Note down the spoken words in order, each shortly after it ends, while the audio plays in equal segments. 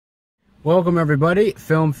Welcome everybody,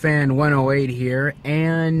 Film Fan 108 here,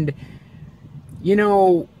 and you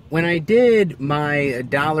know, when I did my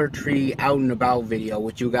Dollar Tree out and about video,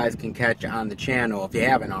 which you guys can catch on the channel if you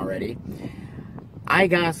haven't already, I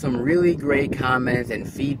got some really great comments and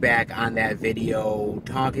feedback on that video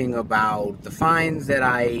talking about the finds that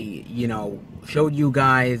I, showed you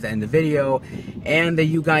guys in the video, and that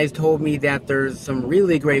you guys told me that there's some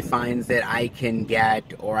really great finds that I can get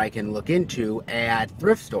or I can look into at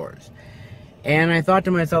thrift stores. And I thought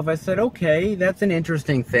to myself, I said, okay, that's an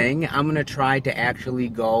interesting thing. I'm going to try to actually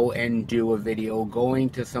go and do a video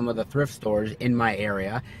going to some of the thrift stores in my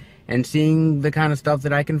area and seeing the kind of stuff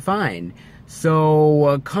that I can find.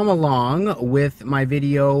 So come along with my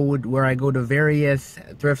video where I go to various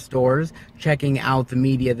thrift stores, checking out the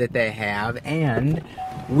media that they have. And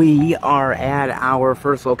we are at our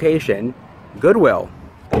first location, Goodwill.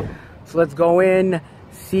 So let's go in,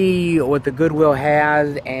 see what the Goodwill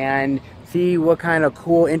has, and see what kind of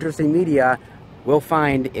cool, interesting media we'll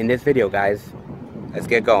find in this video, guys. Let's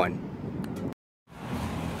get going.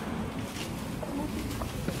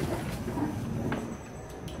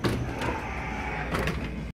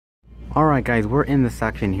 Alright guys, we're in the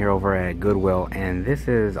section here over at Goodwill, and this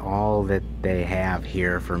is all that they have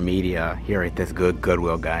here for media here at this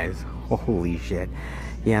Goodwill, guys. Holy shit.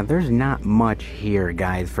 Yeah, there's not much here,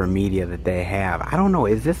 guys, for media that they have. I don't know,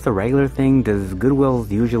 is this the regular thing? Does Goodwill's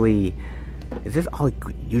usually... Is this all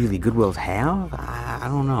usually Goodwills have? I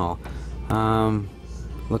don't know.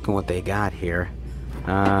 Look at what they got here.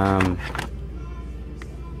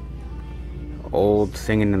 Old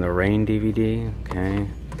Singing in the Rain DVD. Okay.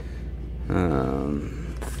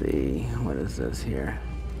 Let's see. What is this here?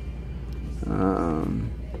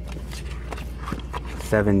 7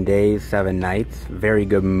 Days, 7 Nights. Very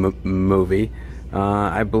good movie.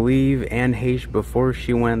 I believe Anne Heche before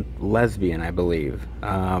she went lesbian, I believe.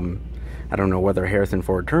 I don't know whether Harrison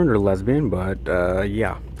Ford turned her lesbian, but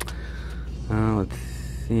yeah. Let's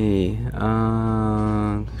see. Can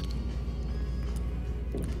I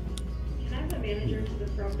have the manager to the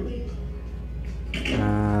front, please?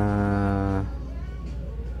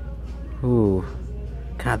 Ooh.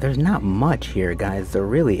 God, there's not much here, guys. There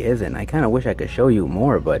really isn't. I kind of wish I could show you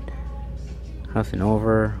more, but House and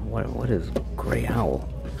Over. What is Grey Owl?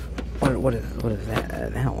 What is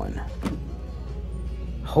that? That one.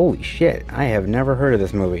 Holy shit, I have never heard of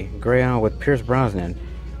this movie. Grey Owl with Pierce Brosnan.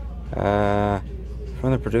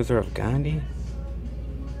 From the producer of Gandhi?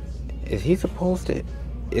 Is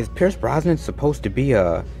Pierce Brosnan supposed to be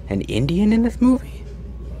an Indian in this movie?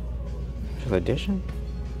 Special edition?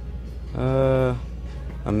 A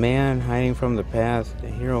man hiding from the past, a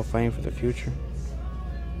hero fighting for the future.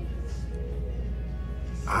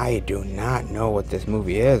 I do not know what this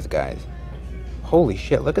movie is, guys. Holy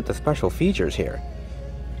shit, look at the special features here.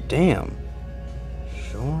 Damn.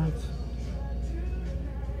 Shorts.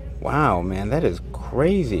 Wow, man, that is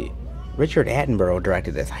crazy. Richard Attenborough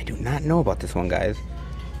directed this. I do not know about this one, guys.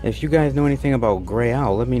 If you guys know anything about Grey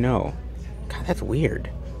Owl, let me know. God, that's weird.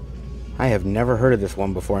 I have never heard of this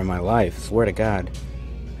one before in my life. Swear to God.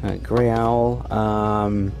 Grey Owl.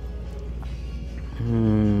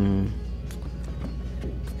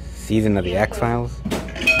 Season of the X-Files.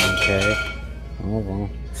 Okay. Oh, well.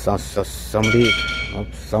 Somebody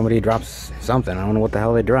drops something. I don't know what the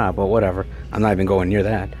hell they drop, but whatever. I'm not even going near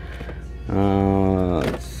that.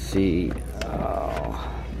 Let's see.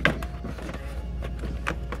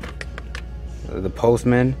 The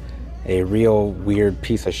Postman, a real weird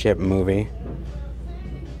piece of shit movie.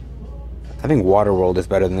 I think Waterworld is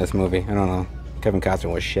better than this movie. I don't know. Kevin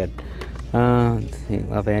Costner was shit. Let's see.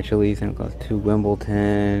 Love Actually, Santa Claus 2,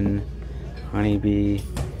 Wimbledon, Honeybee.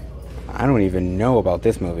 I don't even know about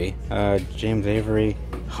this movie. James Avery,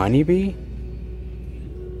 Honeybee?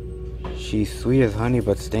 She's sweet as honey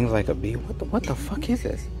but stings like a bee. What the fuck is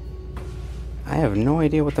this? I have no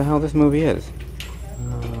idea what the hell this movie is.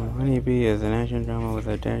 Honeybee is an action drama with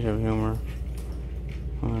a dash of humor.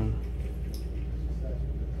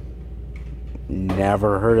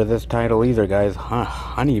 Never heard of this title either, guys.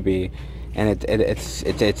 Honeybee. And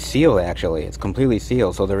it's sealed, actually. It's completely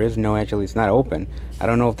sealed, so there is no, actually, it's not open. I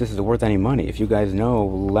don't know if this is worth any money. If you guys know,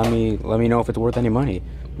 let me know if it's worth any money.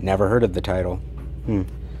 Never heard of the title.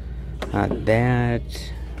 That.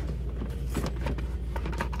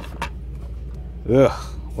 Ugh,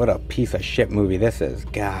 what a piece of shit movie this is.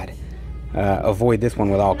 God. Avoid this one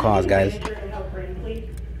with all cause, guys.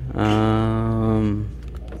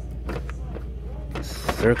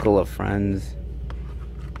 Circle of Friends.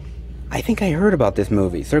 I think I heard about this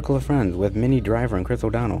movie, Circle of Friends, with Minnie Driver and Chris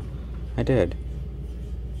O'Donnell. I did.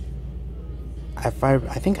 I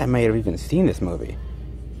think I might have even seen this movie.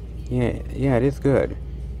 Yeah, it is good.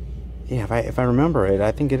 Yeah, if I remember it,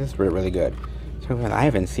 I think it is really good. Circle of, I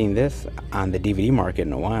haven't seen this on the DVD market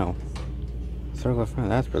in a while. Circle of Friends,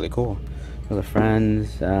 that's really cool. Circle of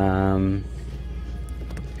Friends,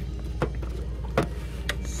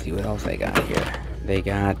 let's see what else they got here. They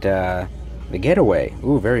got The Getaway.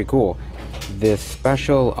 Ooh, very cool. This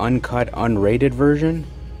special uncut, unrated version.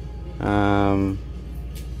 I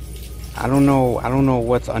don't know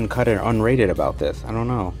what's uncut or unrated about this. I don't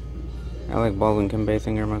know. I like Baldwin, Kim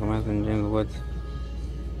Basinger, Michael Madsen, James Woods.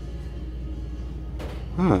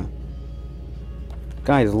 Huh.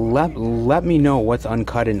 Guys, let me know what's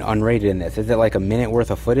uncut and unrated in this. Is it like a minute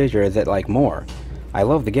worth of footage, or is it like more? I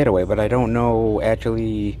love The Getaway, but I don't know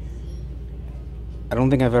actually. I don't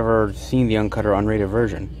think I've ever seen the uncut or unrated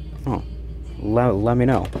version. Oh, let me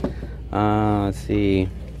know. Let's see.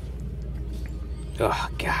 Oh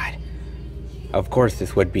God. Of course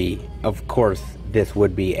this would be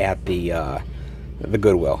at the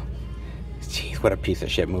Goodwill. Jeez, what a piece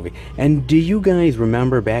of shit movie. And do you guys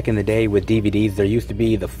remember back in the day with DVDs, there used to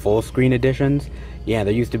be the full screen editions? Yeah,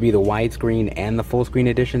 there used to be the widescreen and the full screen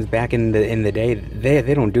editions back in the day.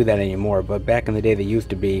 They don't do that anymore, but back in the day they used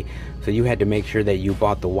to be. So you had to make sure that you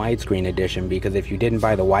bought the widescreen edition, because if you didn't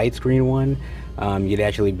buy the widescreen one, you'd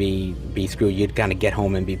actually be screwed. You'd kind of get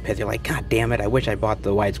home and be pissed. You're like, God damn it, I wish I bought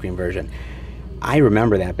the widescreen version. I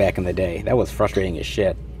remember that back in the day. That was frustrating as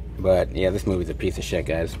shit. But yeah, this movie's a piece of shit,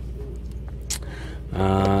 guys.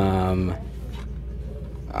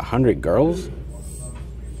 100 Girls?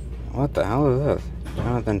 What the hell is this?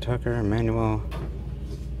 Jonathan Tucker, Emmanuel.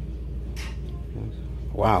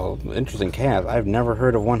 Wow, interesting cast. I've never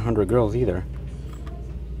heard of 100 Girls either.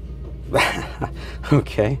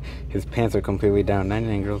 Okay, his pants are completely down.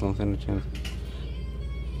 99 girls don't stand a chance.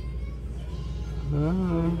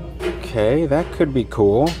 Okay, that could be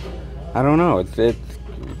cool. I don't know. It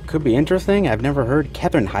could be interesting. I've never heard.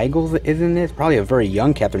 Katherine Heigl is in this. Probably a very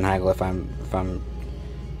young Katherine Heigl. If I'm.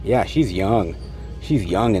 Yeah, she's young. She's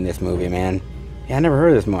young in this movie, man. Yeah, I never heard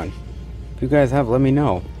of this one. If you guys have, let me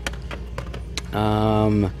know.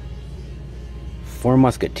 Four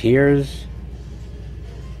Musketeers.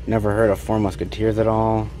 Never heard of Four Musketeers at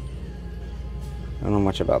all. I don't know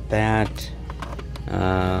much about that.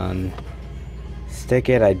 Stick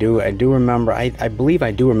It, I do remember. I believe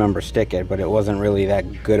I do remember Stick It, but it wasn't really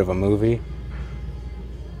that good of a movie.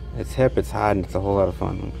 It's hip, it's hot, and it's a whole lot of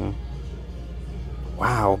fun. Okay.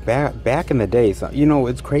 Wow, back in the day, so, you know,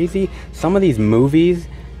 it's crazy. Some of these movies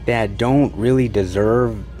that don't really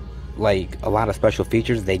deserve like a lot of special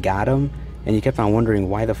features, they got them, and you kept on wondering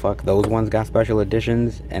why the fuck those ones got special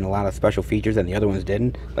editions and a lot of special features and the other ones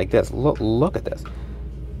didn't. Like this, look at this.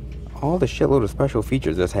 All the shitload of special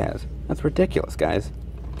features this has. That's ridiculous, guys.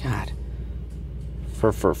 God.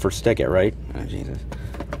 For Stick It, right? Oh, Jesus.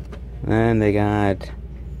 And they got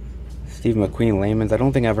Steve McQueen, Layman's. I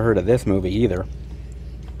don't think I've heard of this movie either.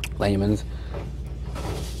 Layman's. I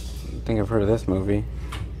don't think I've heard of this movie.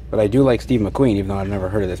 But I do like Steve McQueen, even though I've never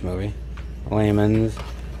heard of this movie. Layman's.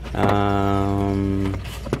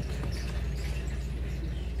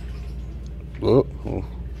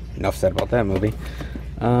 Enough said about that movie.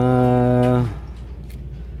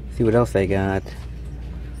 See what else they got.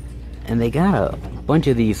 And they got a bunch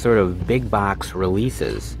of these sort of big box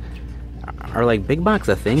releases. Are like big box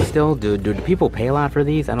a thing still? Do people pay a lot for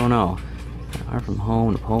these? I don't know. Far From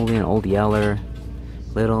Home, Napoleon, Old Yeller,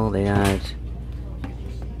 Little. They got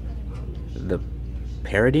The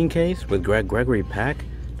Parodying Case with Gregory Peck.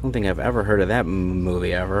 Don't think I've ever heard of that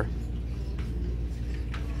movie ever.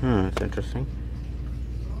 That's interesting.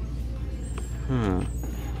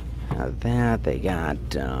 That they got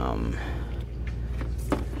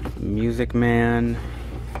Music Man.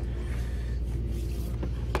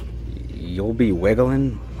 You'll Be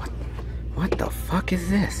Wiggling. What the fuck is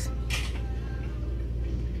this?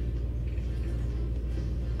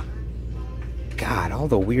 God, all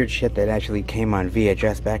the weird shit that actually came on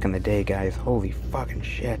VHS back in the day, guys. Holy fucking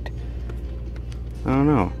shit. I don't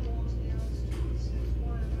know.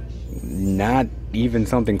 Not even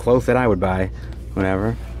something close that I would buy.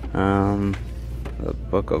 Whatever. The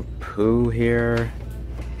Book of Pooh here.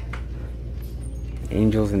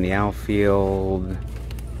 Angels in the Outfield.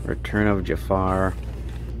 Return of Jafar.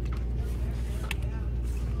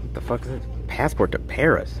 What the fuck is this? Passport to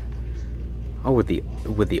Paris. Oh, with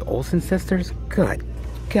the Olsen sisters? Good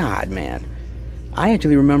God, man. I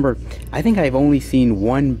actually remember, I think I've only seen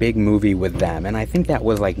one big movie with them, and I think that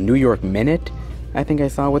was like New York Minute, I think I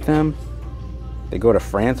saw with them. They go to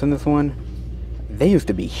France in this one. They used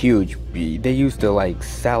to be huge. They used to like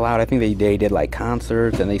sell out. I think they did like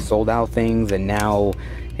concerts and they sold out things, and now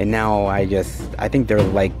I think they're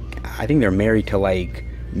like, I think they're married to like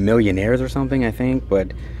millionaires or something, I think.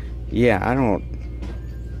 But yeah,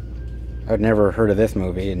 I've never heard of this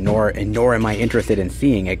movie, nor am I interested in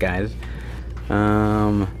seeing it, guys.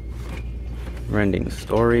 Rending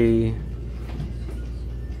story.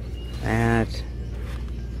 That.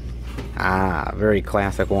 Very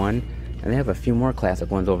classic one. And they have a few more classic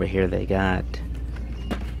ones over here. They got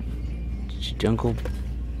Jungle.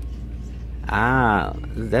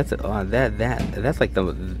 That's like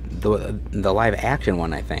the live action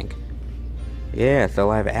one, I think. Yeah, it's the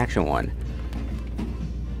live action one.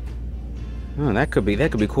 Oh, that could be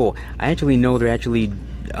cool. I actually know they're actually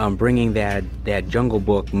bringing that Jungle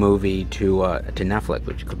Book movie to Netflix,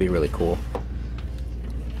 which could be really cool.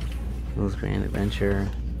 Those Grand Adventure,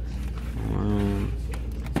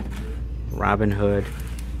 Robin Hood,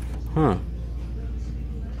 huh?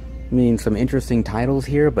 I mean, some interesting titles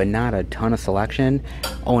here, but not a ton of selection.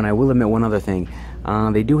 Oh, and I will admit one other thing.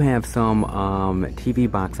 They do have some TV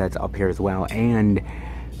box sets up here as well, and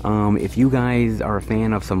if you guys are a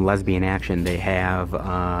fan of some lesbian action, they have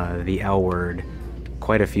the L Word,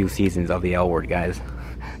 quite a few seasons of the L Word, guys,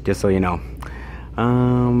 just so you know.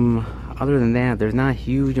 Other than that, there's not a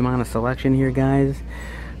huge amount of selection here, guys.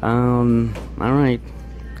 Alright,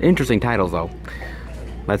 interesting titles though.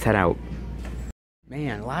 Let's head out.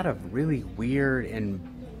 Man, a lot of really weird and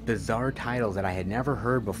bizarre titles that I had never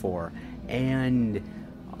heard before, and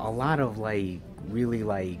a lot of like really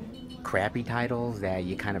like crappy titles that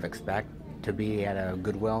you kind of expect to be at a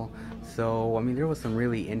Goodwill. So I mean, there was some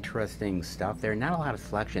really interesting stuff there. Not a lot of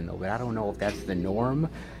selection though, but I don't know if that's the norm.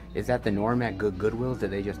 Is that the norm at Goodwills? Do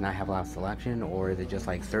they just not have a lot of selection, or is it just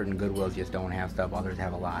like certain Goodwills just don't have stuff, others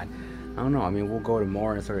have a lot? I don't know. I mean, we'll go to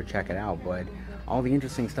more and sort of check it out, but all the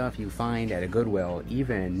interesting stuff you find at a Goodwill,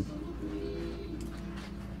 even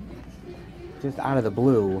just out of the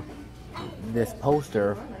blue, this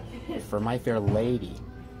poster for My Fair Lady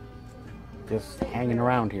just hanging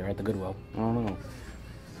around here at the Goodwill. I don't know.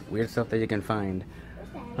 Weird stuff that you can find.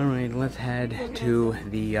 Alright, let's head to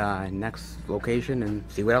the next location and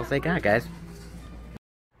see what else they got, guys.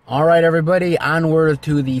 Alright, everybody, onward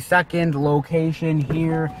to the second location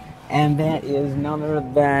here, and that is none other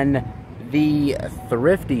than the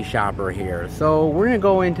Thrifty Shopper here. So we're gonna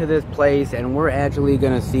go into this place and we're actually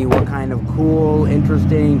gonna see what kind of cool,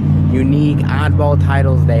 interesting, unique, oddball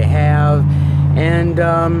titles they have, and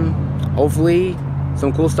hopefully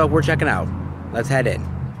some cool stuff we're checking out. Let's head in.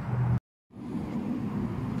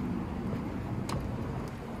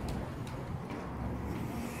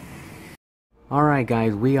 Alright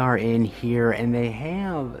guys, we are in here and they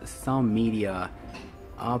have some media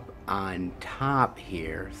up on top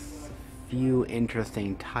here. Few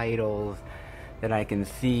interesting titles that I can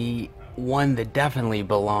see. One that definitely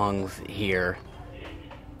belongs here.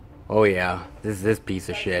 Oh yeah, this piece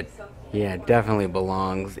of shit. Yeah, definitely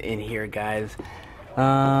belongs in here, guys.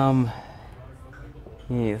 Yeah,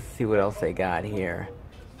 let's see what else they got here.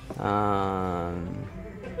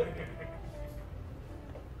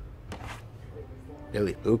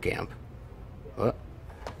 Billy Boot Camp. What?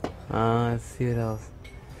 Let's see what else.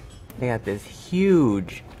 They got this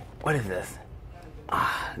huge. What is this?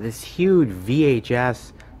 This huge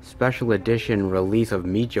VHS special edition release of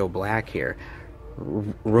Meet Joe Black here.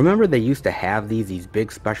 Remember they used to have these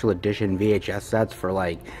big special edition VHS sets for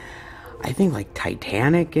like, I think like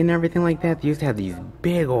Titanic and everything like that. They used to have these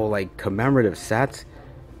big old like commemorative sets.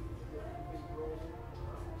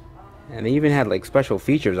 And they even had like special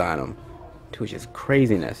features on them. Which is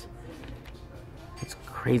craziness. It's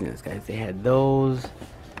craziness, guys. They had those.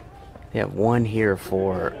 They have one here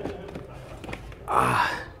for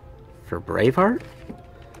Braveheart?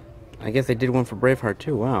 I guess they did one for Braveheart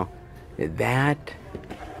too. Wow. That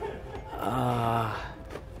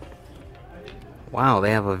wow,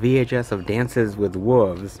 they have a VHS of Dances with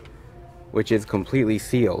Wolves, which is completely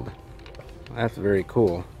sealed. That's very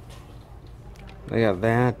cool. They got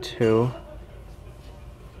that too.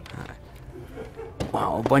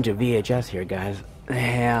 Wow, a bunch of VHS here, guys. They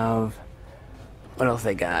have... What else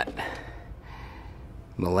they got?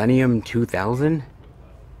 Millennium 2000?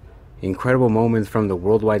 Incredible moments from the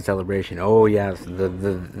worldwide celebration. Oh, yes,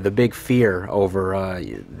 the big fear over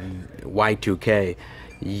Y2K.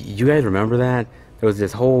 You guys remember that? There was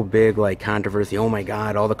this whole big, like, controversy. Oh, my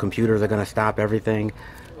God, all the computers are going to stop everything.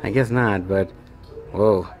 I guess not, but...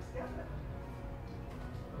 Whoa.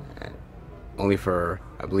 Only for,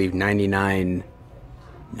 I believe, 99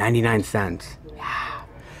 cents. Yeah.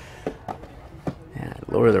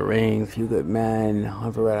 Lord of the Rings, Few Good Men,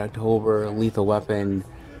 Hunt for Red October, Lethal Weapon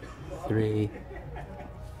 3.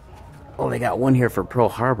 Oh, they got one here for Pearl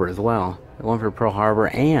Harbor as well. One for Pearl Harbor,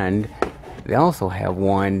 and We also have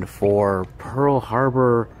one for Pearl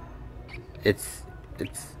Harbor. It's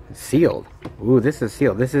sealed. Ooh, this is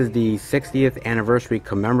sealed. This is the 60th anniversary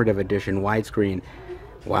commemorative edition widescreen.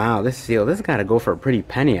 Wow, this seal, this has got to go for a pretty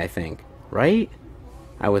penny, I think. Right?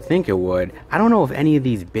 I would think it would. I don't know if any of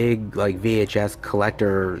these big, like, VHS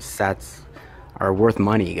collector sets are worth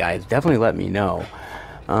money, guys. Definitely let me know.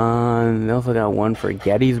 They also got one for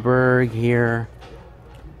Gettysburg here.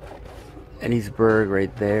 Gettysburg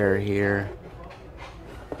right there, here.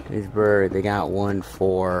 Gettysburg. They got one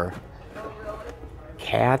for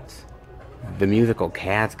Cats. The musical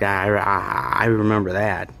Cats guy. I remember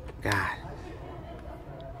that. God.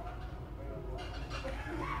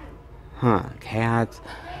 Huh, Cats.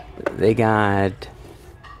 They got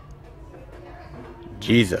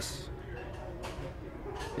Jesus.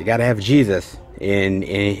 You gotta have Jesus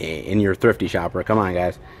in your thrifty shopper. Come on,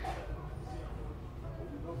 guys.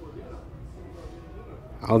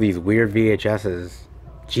 All these weird VHSs.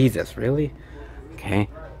 Jesus, really? Okay.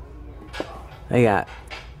 They got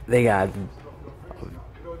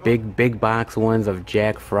big box ones of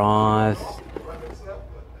Jack Frost.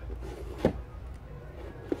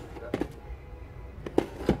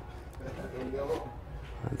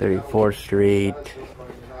 34th Street,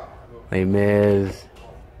 Les Mis.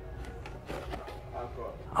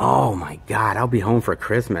 Oh my God, I'll Be Home for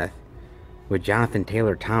Christmas with Jonathan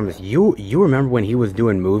Taylor Thomas. You remember when he was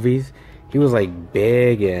doing movies? He was like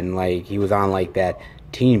big and like he was on like that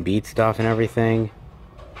Teen Beat stuff and everything.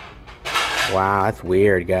 Wow, that's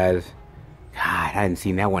weird, guys. God, I hadn't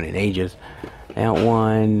seen that one in ages. That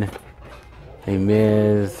one, Les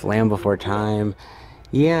Mis, Land Before Time.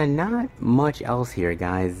 Yeah, not much else here,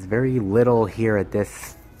 guys. Very little here at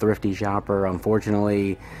this thrifty shopper.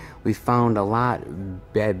 Unfortunately, we found a lot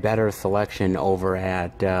better selection over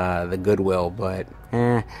at the Goodwill, but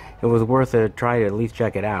it was worth a try to at least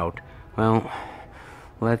check it out. Well,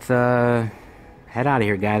 let's head out of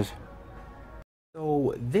here, guys.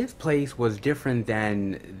 So this place was different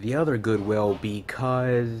than the other Goodwill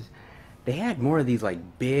because they had more of these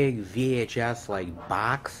like big VHS like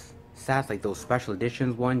box sets, like those special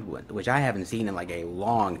editions ones, which I haven't seen in like a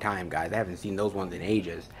long time, guys. I haven't seen those ones in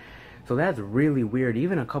ages. So that's really weird.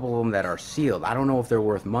 Even a couple of them that are sealed. I don't know if they're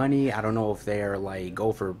worth money. I don't know if they're like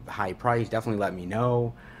go for high price. Definitely let me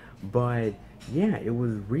know. But yeah, it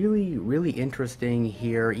was really interesting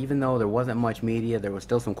here. Even though there wasn't much media, there was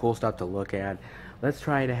still some cool stuff to look at. Let's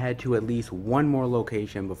try to head to at least one more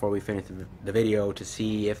location before we finish the video to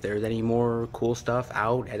see if there's any more cool stuff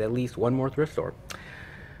out at least one more thrift store.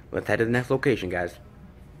 Let's head to the next location, guys.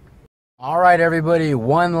 Alright, everybody,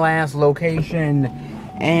 one last location,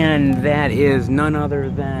 and that is none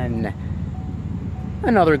other than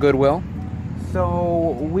another Goodwill.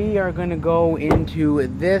 So we are going to go into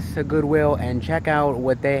this Goodwill and check out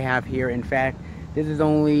what they have here. In fact, this is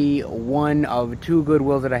only one of two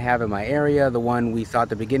Goodwills that I have in my area. The one we saw at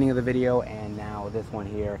the beginning of the video, and now this one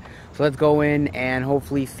here. So let's go in and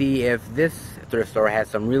hopefully see if this thrift store has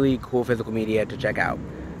some really cool physical media to check out.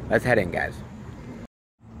 Let's head in, guys.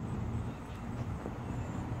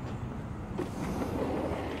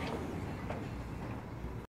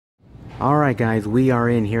 Alright, guys, we are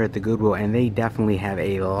in here at the Goodwill, and they definitely have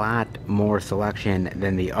a lot more selection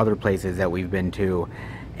than the other places that we've been to.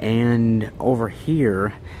 And over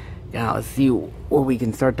here, yeah, let's see what we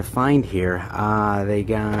can start to find here. They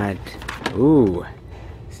got, ooh,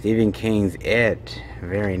 Stephen King's It.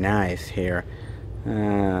 Very nice here.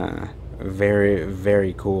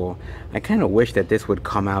 Very cool. I kind of wish that this would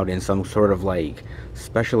come out in some sort of like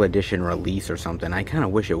special edition release or something. I kind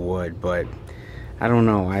of wish it would, but I don't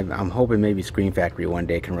know. I'm hoping maybe Scream Factory one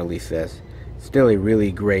day can release this. Still a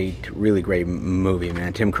really great movie,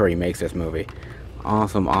 man. Tim Curry makes this movie.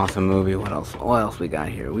 Awesome movie. What else we got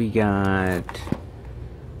here? We got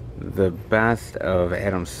the best of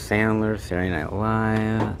Adam Sandler, Saturday Night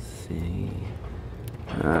Live. Let's see.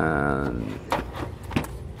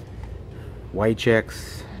 White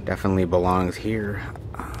Chicks definitely belongs here.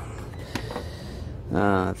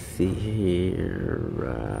 Let's see here.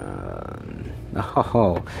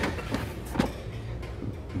 Oh,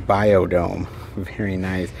 Biodome. Very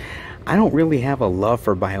nice. I don't really have a love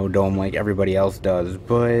for Biodome like everybody else does,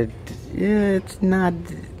 but yeah, it's not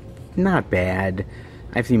bad.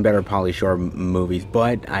 I've seen better Pauly Shore movies,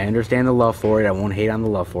 but I understand the love for it. I won't hate on the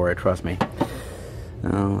love for it, trust me.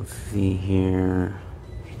 Let's see here.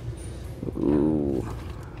 Ooh,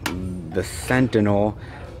 the Sentinel,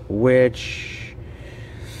 which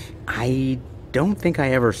I don't think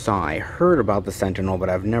I ever saw. I heard about the Sentinel, but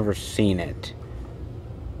I've never seen it.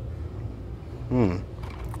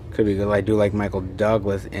 Could be good. I do like Michael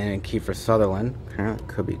Douglas and Kiefer Sutherland.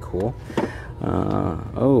 Could be cool.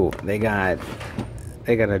 Oh, they got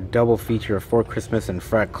a double feature of For Christmas and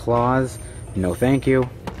Fret Claus. No, thank you.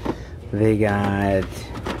 They got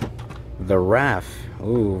The Ref.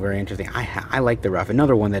 Ooh, very interesting. I like The Ref.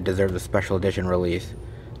 Another one that deserves a special edition release.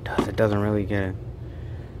 It doesn't really get it.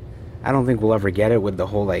 I don't think we'll ever get it with the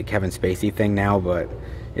whole like Kevin Spacey thing now, but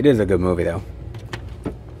it is a good movie though.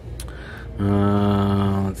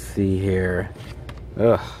 Let's see here.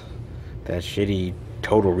 Ugh, that shitty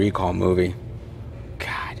Total Recall movie.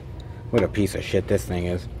 God, what a piece of shit this thing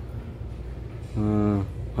is.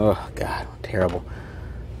 Oh God, terrible.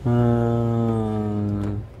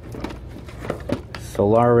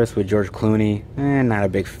 Solaris with George Clooney. Not a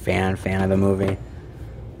big fan of the movie.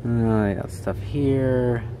 I got stuff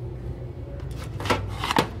here.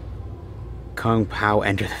 Kung Pao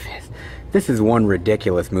Enter the Fist. This is one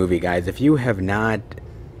ridiculous movie, guys. If you have not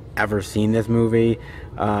ever seen this movie,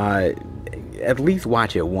 at least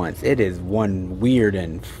watch it once. It is one weird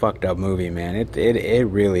and fucked up movie, man. It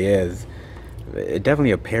really is.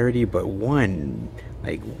 Definitely a parody, but one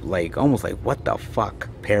like almost like what the fuck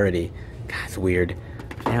parody. God, it's weird.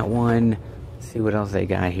 That one. Let's see what else they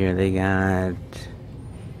got here. They got,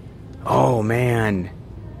 oh man,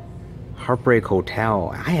 Heartbreak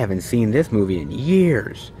Hotel. I haven't seen this movie in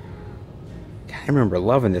years. God, I remember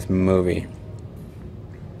loving this movie.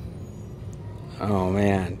 Oh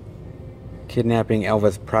man, Kidnapping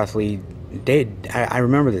Elvis Presley. I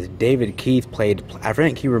remember this. David Keith played. I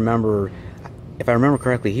think he remember. If I remember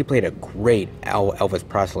correctly, he played a great Elvis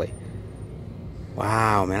Presley.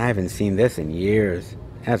 Wow, man, I haven't seen this in years.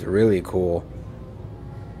 That's really cool.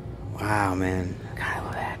 Wow, man. God, I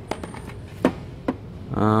love that.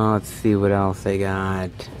 Let's see what else they got.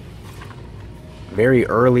 Very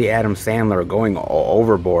early Adam Sandler going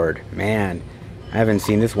overboard. Man, I haven't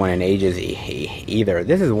seen this one in ages either.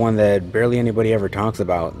 This is one that barely anybody ever talks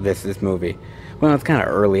about, this movie. Well, it's kind of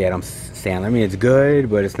early Adam Sandler. I mean, it's good,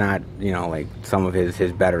 but it's not, you know, like some of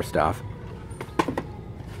his better stuff.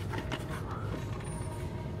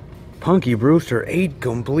 Punky Brewster, 8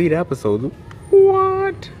 complete episodes.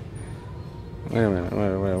 What? Wait a minute,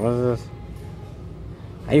 wait, what is this?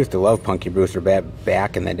 I used to love Punky Brewster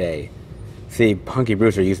back in the day. See, Punky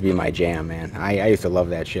Brewster used to be my jam, man. I used to love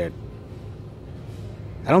that shit.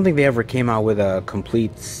 I don't think they ever came out with a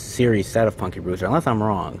complete series set of Punky Brewster, unless I'm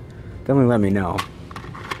wrong. Definitely let me know.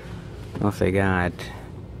 What else they got?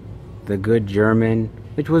 The Good German,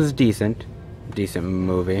 which was decent. Decent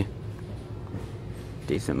movie.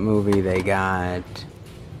 Decent movie. They got...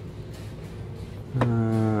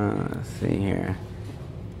 let's see here.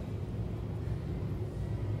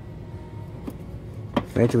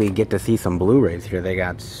 Eventually get to see some Blu-rays here. They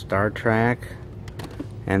got Star Trek.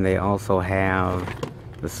 And they also have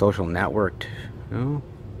The Social Network. Oh?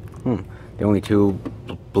 The only 2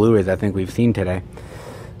 Blu-rays I think we've seen today.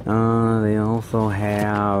 They also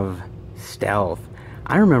have Stealth.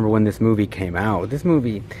 I remember when this movie came out. This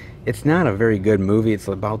movie, it's not a very good movie. It's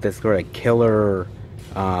about this sort of killer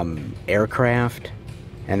aircraft,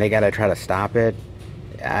 and they gotta try to stop it.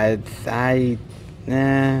 I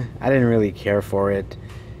didn't really care for it.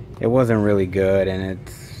 It wasn't really good, and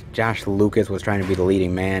Josh Lucas was trying to be the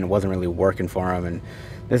leading man. It wasn't really working for him, and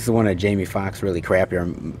this is one of Jamie Foxx's really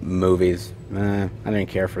crappier movies. I didn't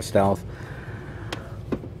care for Stealth.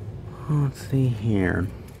 Let's see here.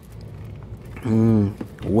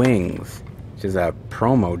 Wings, which is a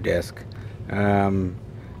promo disc.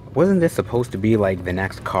 Wasn't this supposed to be like the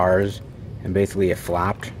next Cars, and basically it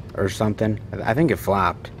flopped or something? I think it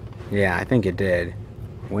flopped. Yeah, I think it did.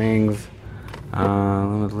 Wings.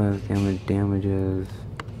 Limitless damages.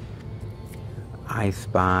 I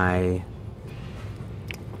Spy.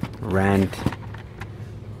 Rent.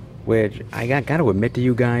 Which I gotta admit to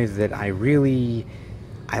you guys that I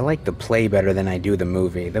like the play better than I do the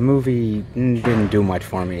movie. The movie didn't do much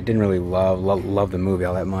for me. It didn't really love the movie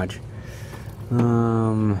all that much.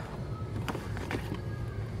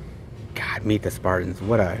 God, Meet the Spartans.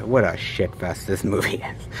 What a shit fest this movie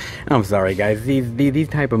is. I'm sorry, guys. These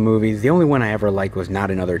type of movies. The only one I ever liked was Not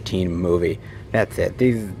Another Teen Movie. That's it.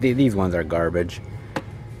 These ones are garbage.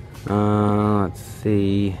 Let's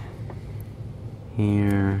see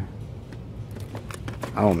here.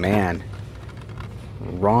 Oh man.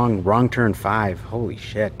 Wrong Turn 5. Holy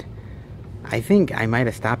shit. I think I might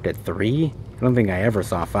have stopped at 3. I don't think I ever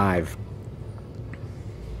saw 5.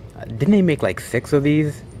 Didn't they make like 6 of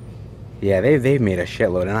these? Yeah, they've made a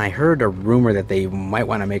shitload. And I heard a rumor that they might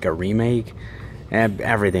want to make a remake. And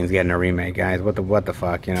everything's getting a remake, guys. What the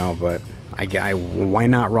fuck, you know? But why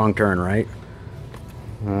not Wrong Turn, right?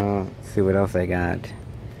 Let's see what else I got.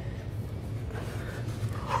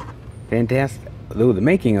 Ooh, the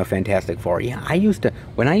making of Fantastic Four. Yeah,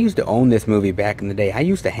 when I used to own this movie back in the day, I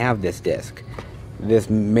used to have this disc. This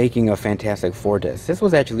making of Fantastic Four disc. This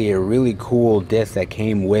was actually a really cool disc that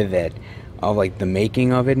came with it, of like the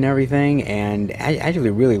making of it and everything, and I actually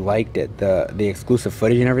really liked it. The exclusive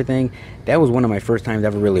footage and everything. That was one of my first times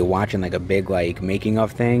ever really watching like a big like making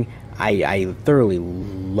of thing. I thoroughly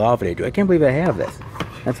loved it. I can't believe I have this.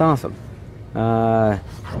 That's awesome.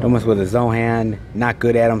 Almost with a Zohan. Not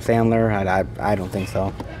good Adam Sandler. I don't think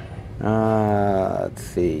so. Let's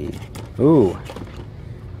see. Ooh,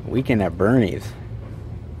 Weekend at Bernie's.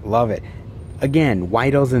 Love it. Again, why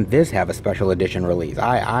doesn't this have a special edition release?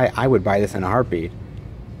 I would buy this in a heartbeat.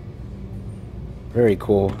 Very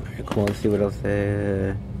cool. Very cool. Let's see what else.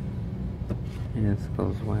 Yes,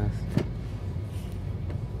 goes west.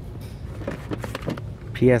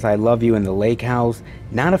 P.S. I Love You in the Lake House.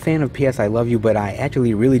 Not a fan of P.S. I Love You, but I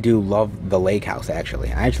actually really do love the Lake House,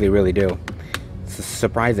 actually. I actually really do.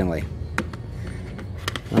 Surprisingly.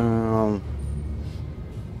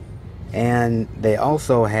 And they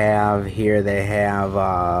also have here, they have,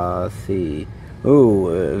 let's see.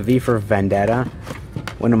 Ooh, V for Vendetta.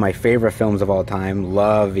 One of my favorite films of all time.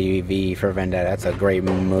 Love V for Vendetta. That's a great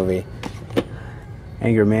movie.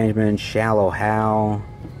 Anger Management, Shallow Hal.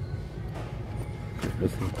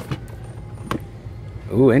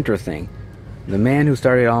 Ooh, interesting. The Man Who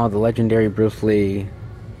Started All, the legendary Bruce Lee.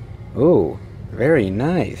 Ooh, very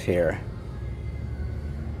nice here.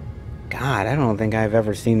 God, I don't think I've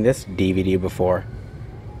ever seen this DVD before.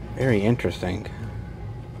 Very interesting.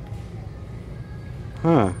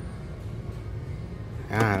 Huh.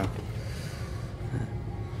 Ah.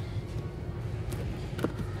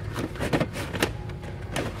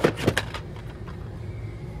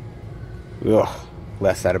 Ugh.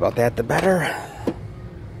 Less said about that, the better.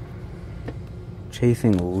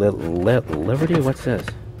 Chasing Liberty? What's this?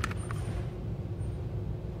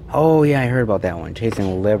 Oh, yeah, I heard about that one.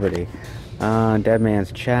 Chasing Liberty. Dead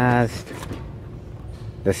Man's Chest.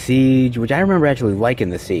 The Siege, which I remember actually liking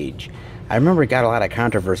The Siege. I remember it got a lot of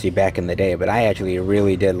controversy back in the day, but I actually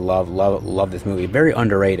really did love this movie. Very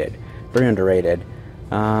underrated. Very underrated.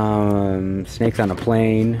 Snakes on a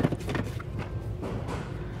Plane.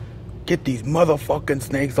 Get these motherfucking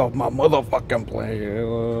snakes off my motherfucking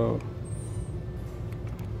plane.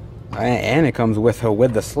 And it comes with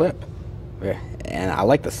the slip. And I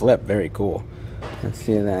like the slip. Very cool. Let's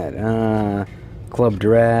see that. Club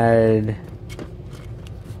Dread.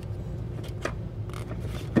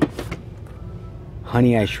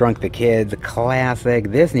 Honey, I Shrunk the Kids.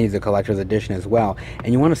 Classic. This needs a collector's edition as well.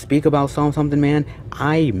 And you want to speak about something, man?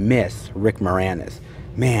 I miss Rick Moranis.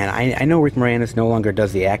 Man, I know Rick Moranis no longer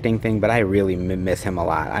does the acting thing, but I really miss him a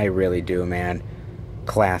lot. I really do, man.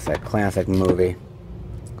 Classic movie.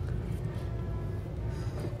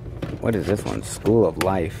 What is this one? School of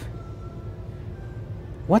Life.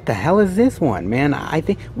 What the hell is this one, man? I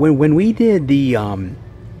think when we did the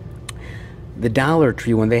Dollar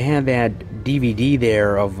Tree, when they had that DVD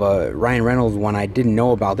there of Ryan Reynolds one I didn't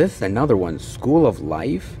know about. This is another one. School of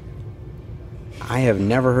Life? I have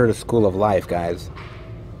never heard of School of Life, guys.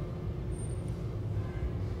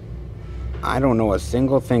 I don't know a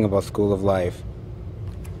single thing about School of Life.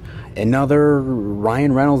 Another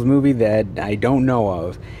Ryan Reynolds movie that I don't know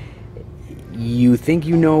of. You think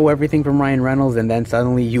you know everything from Ryan Reynolds, and then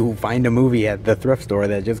suddenly you find a movie at the thrift store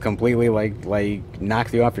that just completely like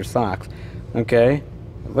knocks you off your socks. Okay,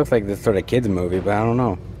 it looks like this sort of kids movie, but I don't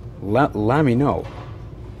know. Let me know.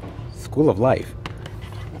 School of Life.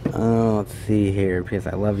 Let's see here. P.S.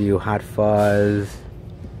 I Love You. Hot Fuzz.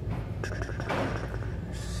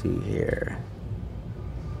 Let's see here.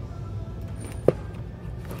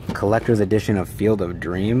 Collector's edition of Field of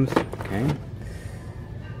Dreams. Okay.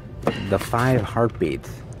 The 5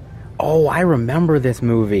 Heartbeats. Oh, I remember this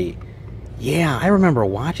movie. Yeah, I remember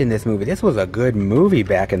watching this movie. This was a good movie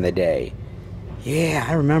back in the day. Yeah,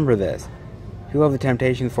 I remember this. If You Love the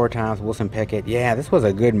Temptations, 4 Times, Wilson Pickett. Yeah, this was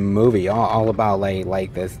a good movie. All about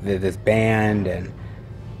like this band and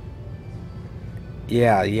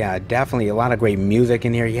yeah, definitely a lot of great music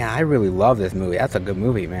in here. Yeah, I really love this movie. That's a good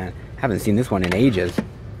movie, man. Haven't seen this one in ages.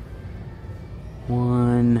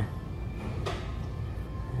 One.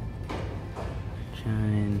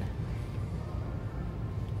 Shine.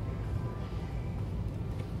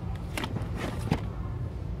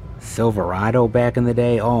 Silverado back in the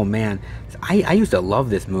day. Oh man, I used to love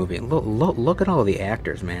this movie. Look at all the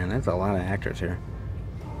actors, man. That's a lot of actors here.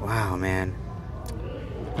 Wow, man,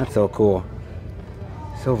 that's so cool.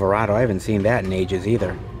 Silverado. I haven't seen that in ages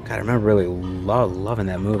either. God, I remember really loving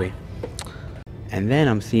that movie. And then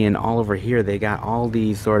I'm seeing all over here they got all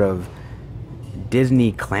these sort of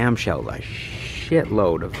Disney clamshells. A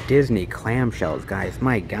shitload of Disney clamshells, guys.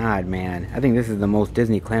 My God, man. I think this is the most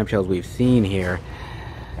Disney clamshells we've seen here.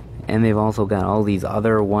 And they've also got all these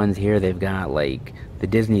other ones here. They've got, like, the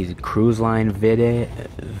Disney Cruise Line videos,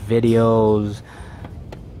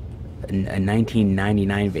 a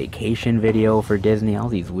 1999 vacation video for Disney, all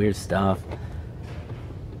these weird stuff.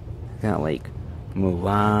 Got, like,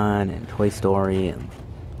 Mulan and Toy Story and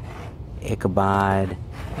Ichabod.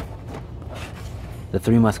 The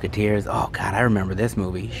Three Musketeers. Oh, God, I remember this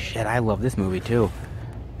movie. Shit, I love this movie, too.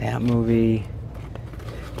 That movie.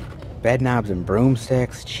 Bedknobs and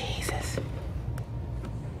Broomsticks. Jesus.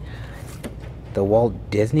 The Walt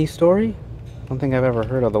Disney Story? I don't think I've ever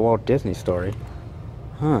heard of the Walt Disney Story.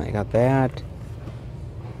 Huh, I got that.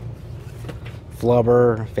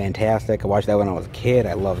 Flubber. Fantastic. I watched that when I was a kid.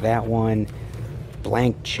 I love that one.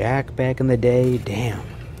 Blank Check back in the day. Damn.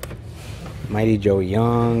 Mighty Joe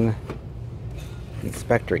Young.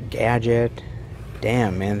 Inspector Gadget.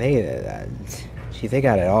 Damn, man, they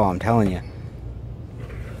got it all, I'm telling you.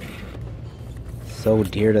 So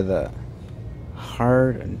dear to the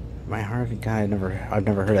heart. My heart, God, I've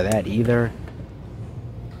never heard of that either.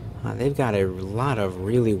 They've got a lot of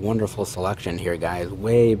really wonderful selection here, guys.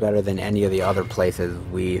 Way better than any of the other places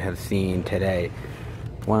we have seen today.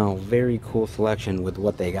 Wow, very cool selection with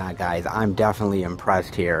what they got, guys. I'm definitely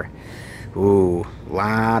impressed here. Ooh,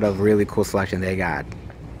 lot of really cool selection they got.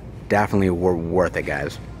 Definitely were worth it,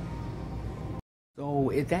 guys.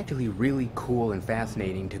 So it's actually really cool and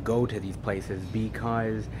fascinating to go to these places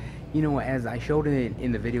because, you know, as I showed it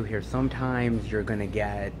in the video here, sometimes you're gonna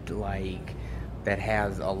get, like, that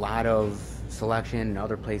has a lot of selection and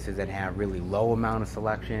other places that have really low amount of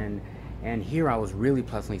selection. And here I was really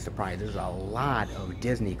pleasantly surprised. There's a lot of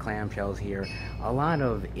Disney clamshells here, a lot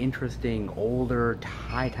of interesting older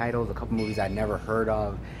high titles, a couple movies I'd never heard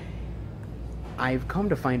of. I've come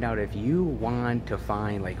to find out if you want to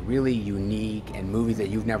find like really unique and movies that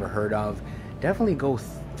you've never heard of, definitely go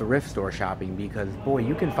thrift store shopping because boy,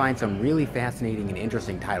 you can find some really fascinating and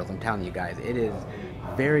interesting titles. I'm telling you guys, it is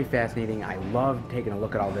very fascinating. I love taking a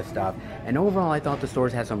look at all this stuff, and overall I thought the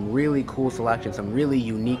stores had some really cool selection, some really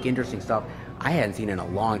unique, interesting stuff I hadn't seen in a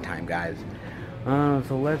long time, guys.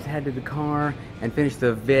 So let's head to the car and finish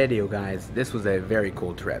the video, guys. This was a very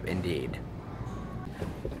cool trip indeed.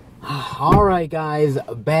 Alright guys,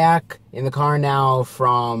 back in the car now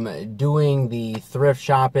from doing the thrift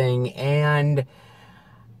shopping, and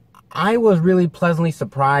I was really pleasantly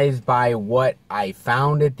surprised by what I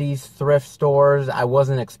found at these thrift stores. I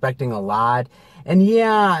wasn't expecting a lot. And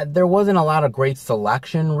yeah, there wasn't a lot of great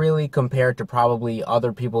selection really compared to probably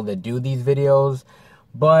other people that do these videos.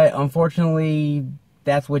 But unfortunately,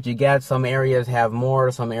 that's what you get. Some areas have more,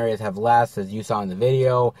 some areas have less, as you saw in the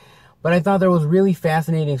video. But I thought there was really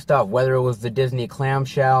fascinating stuff, whether it was the Disney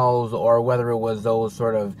clamshells or whether it was those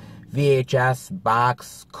sort of VHS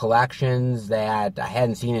box collections that I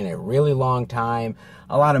hadn't seen in a really long time.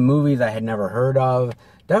 A lot of movies I had never heard of.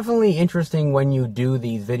 Definitely interesting when you do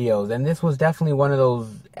these videos, and this was definitely one of those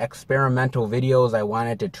experimental videos I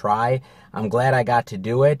wanted to try. I'm glad I got to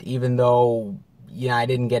do it, even though, you know, I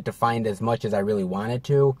didn't get to find as much as I really wanted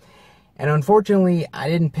to. And unfortunately, I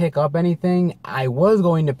didn't pick up anything. I was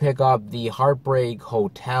going to pick up the Heartbreak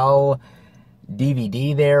Hotel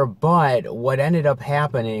DVD there, but what ended up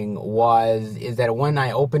happening is that when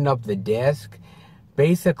I opened up the disc,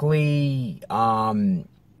 basically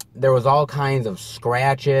there was all kinds of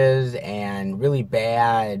scratches and really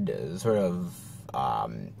bad sort of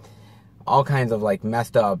all kinds of like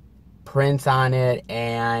messed up prints on it,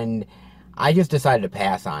 and I just decided to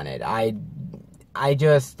pass on it. I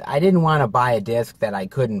didn't want to buy a disc that I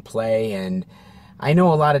couldn't play, and I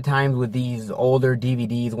know a lot of times with these older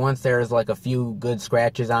DVDs, once there's like a few good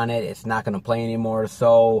scratches on it, it's not going to play anymore.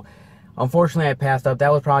 So unfortunately I passed up.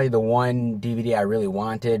 That was probably the one DVD I really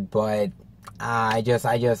wanted, but I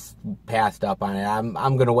just passed up on it. I'm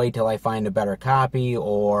going to wait till I find a better copy,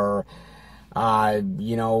 or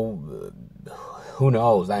you know, who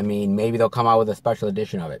knows? I mean, maybe they'll come out with a special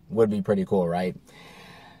edition of it. Would be pretty cool, right?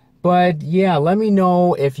 But yeah, let me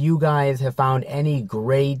know if you guys have found any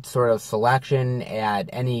great sort of selection at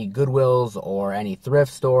any Goodwills or any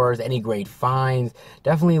thrift stores, any great finds.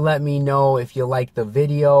 Definitely let me know if you liked the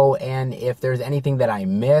video, and if there's anything that I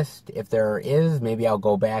missed. If there is, maybe I'll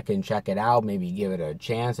go back and check it out, maybe give it a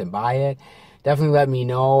chance and buy it. Definitely let me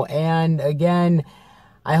know. And again,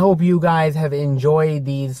 I hope you guys have enjoyed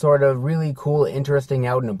these sort of really cool, interesting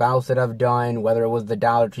out and abouts that I've done, whether it was the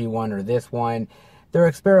Dollar Tree one or this one. They're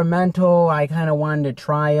experimental. I kind of wanted to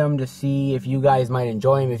try them to see if you guys might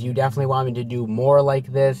enjoy them. If you definitely want me to do more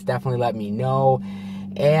like this, definitely let me know.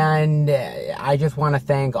 And I just want to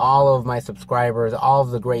thank all of my subscribers, all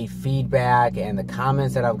of the great feedback and the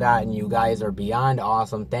comments that I've gotten. You guys are beyond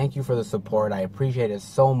awesome. Thank you for the support. I appreciate it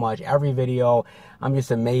so much. Every video, I'm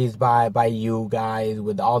just amazed by you guys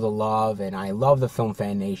with all the love, and I love the Film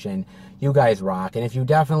Fan Nation. You guys rock. And if you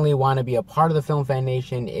definitely want to be a part of the Film Fan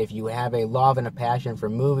Nation, if you have a love and a passion for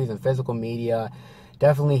movies and physical media,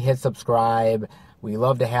 definitely hit subscribe. We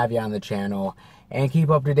love to have you on the channel. And keep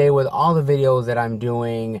up to date with all the videos that I'm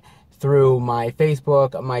doing through my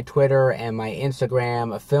Facebook, my Twitter, and my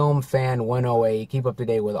Instagram, FilmFan108. Keep up to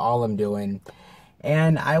date with all I'm doing.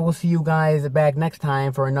 And I will see you guys back next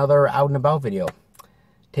time for another Out and About video.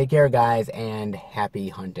 Take care, guys, and happy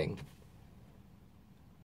hunting.